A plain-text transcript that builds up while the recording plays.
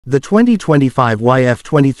The 2025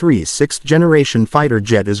 YF-23 sixth-generation fighter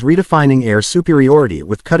jet is redefining air superiority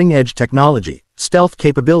with cutting-edge technology, stealth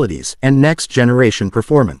capabilities, and next-generation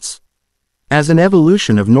performance. As an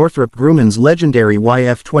evolution of Northrop Grumman's legendary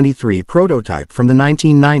YF-23 prototype from the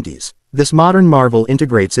 1990s, this modern marvel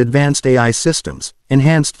integrates advanced AI systems,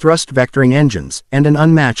 enhanced thrust vectoring engines, and an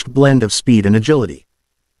unmatched blend of speed and agility.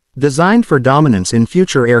 Designed for dominance in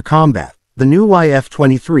future air combat, the new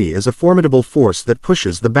YF-23 is a formidable force that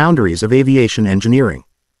pushes the boundaries of aviation engineering.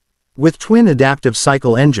 With twin adaptive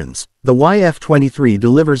cycle engines, the YF-23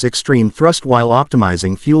 delivers extreme thrust while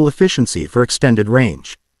optimizing fuel efficiency for extended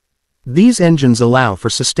range. These engines allow for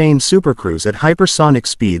sustained supercruise at hypersonic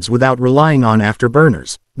speeds without relying on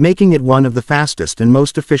afterburners, making it one of the fastest and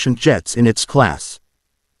most efficient jets in its class.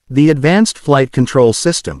 The Advanced Flight Control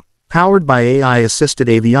System, powered by AI-assisted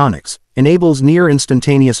avionics, enables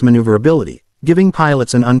near-instantaneous maneuverability, giving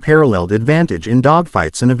pilots an unparalleled advantage in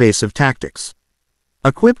dogfights and evasive tactics.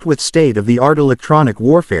 Equipped with state-of-the-art electronic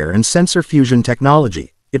warfare and sensor fusion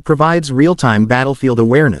technology, it provides real-time battlefield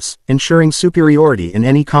awareness, ensuring superiority in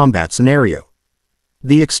any combat scenario.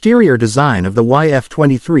 The exterior design of the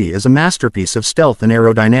YF-23 is a masterpiece of stealth and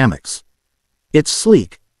aerodynamics. Its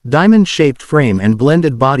sleek, diamond-shaped frame and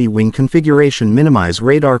blended body-wing configuration minimize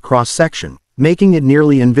radar cross-section, making it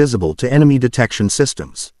nearly invisible to enemy detection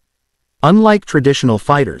systems. Unlike traditional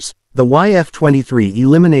fighters, the YF-23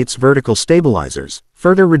 eliminates vertical stabilizers,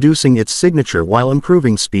 further reducing its signature while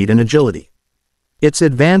improving speed and agility. Its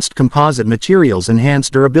advanced composite materials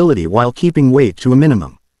enhance durability while keeping weight to a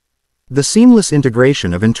minimum. The seamless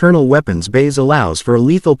integration of internal weapons bays allows for a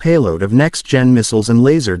lethal payload of next-gen missiles and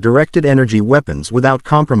laser-directed energy weapons without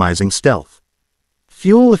compromising stealth.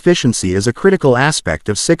 Fuel efficiency is a critical aspect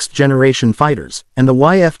of sixth-generation fighters, and the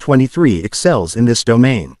YF-23 excels in this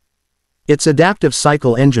domain. Its adaptive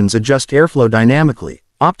cycle engines adjust airflow dynamically,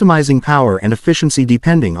 optimizing power and efficiency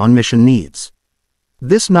depending on mission needs.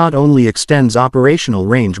 This not only extends operational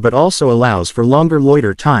range but also allows for longer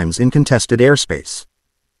loiter times in contested airspace.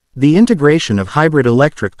 The integration of hybrid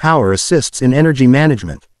electric power assists in energy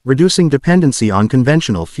management, reducing dependency on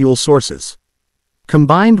conventional fuel sources.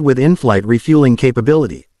 Combined with in-flight refueling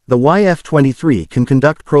capability, the YF-23 can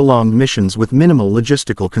conduct prolonged missions with minimal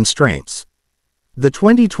logistical constraints. The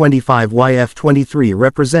 2025 YF-23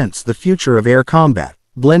 represents the future of air combat,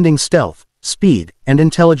 blending stealth, speed, and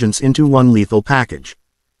intelligence into one lethal package.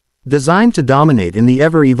 Designed to dominate in the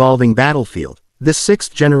ever-evolving battlefield, this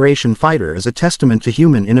sixth-generation fighter is a testament to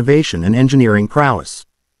human innovation and engineering prowess.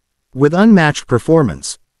 With unmatched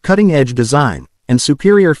performance, cutting-edge design, and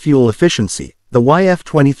superior fuel efficiency, the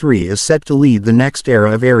YF-23 is set to lead the next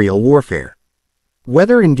era of aerial warfare.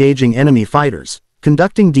 Whether engaging enemy fighters,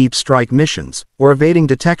 conducting deep strike missions, or evading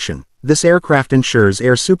detection, this aircraft ensures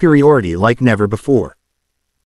air superiority like never before.